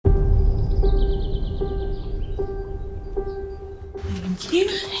Thank you.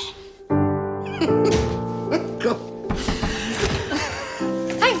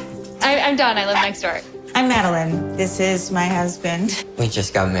 Hi, I'm Dawn. I live next door. I'm Madeline. This is my husband. We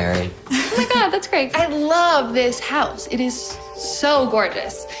just got married. Oh my God, that's great. I love this house. It is so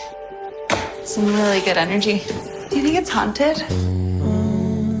gorgeous. Some really good energy. Do you think it's haunted?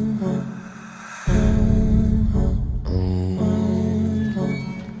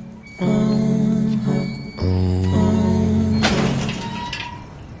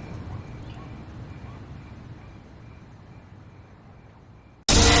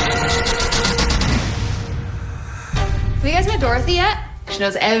 Have you guys met Dorothy yet? She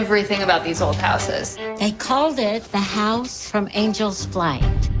knows everything about these old houses. They called it the house from Angel's Flight.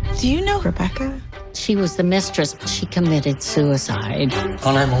 Do you know Rebecca? She was the mistress. She committed suicide.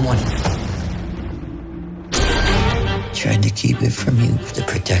 Call 911. Tried to keep it from you to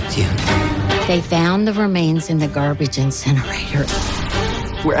protect you. They found the remains in the garbage incinerator.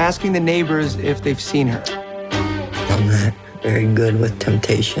 We're asking the neighbors if they've seen her. I'm not very good with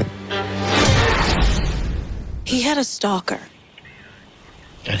temptation. He had a stalker.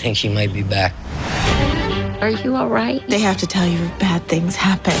 I think she might be back. Are you all right? They have to tell you if bad things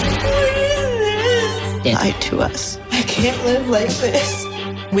happen. Lie to us. I can't live like this.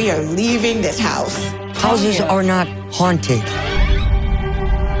 We are leaving this house. Houses are not haunted.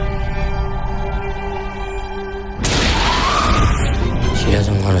 She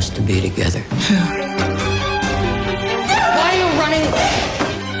doesn't want us to be together. Why are you running away?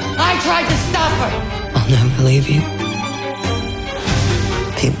 I tried to stop her. I'll never leave you.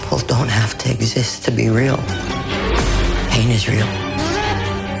 People don't have to exist to be real. Pain is real.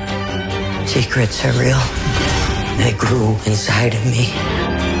 Secrets are real. They grew inside of me.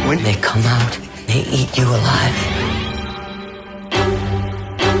 When they come out, they eat you alive.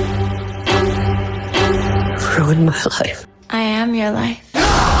 Ruined my life. I am your life.